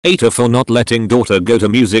AITA for not letting daughter go to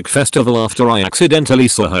music festival after I accidentally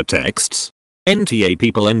saw her texts. NTA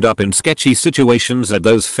people end up in sketchy situations at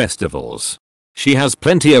those festivals. She has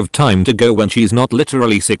plenty of time to go when she's not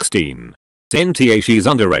literally 16. NTA she's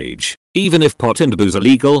underage. Even if pot and booze are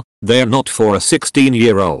legal, they're not for a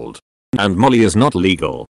 16-year-old. And Molly is not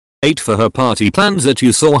legal. 8 for her party plans that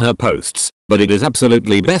you saw her posts, but it is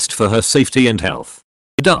absolutely best for her safety and health.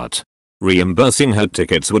 Reimbursing her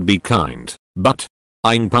tickets would be kind, but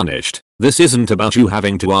I'm punished. This isn't about you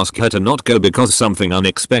having to ask her to not go because something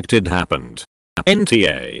unexpected happened.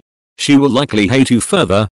 NTA. She will likely hate you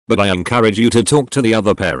further, but I encourage you to talk to the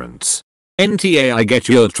other parents. NTA I get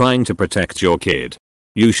you're trying to protect your kid.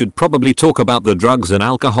 You should probably talk about the drugs and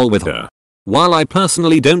alcohol with her. While I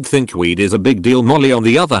personally don't think weed is a big deal, Molly on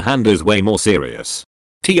the other hand is way more serious.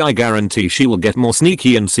 I guarantee she will get more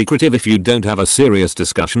sneaky and secretive if you don't have a serious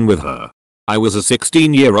discussion with her. I was a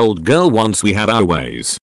 16-year-old girl once, we had our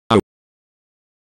ways.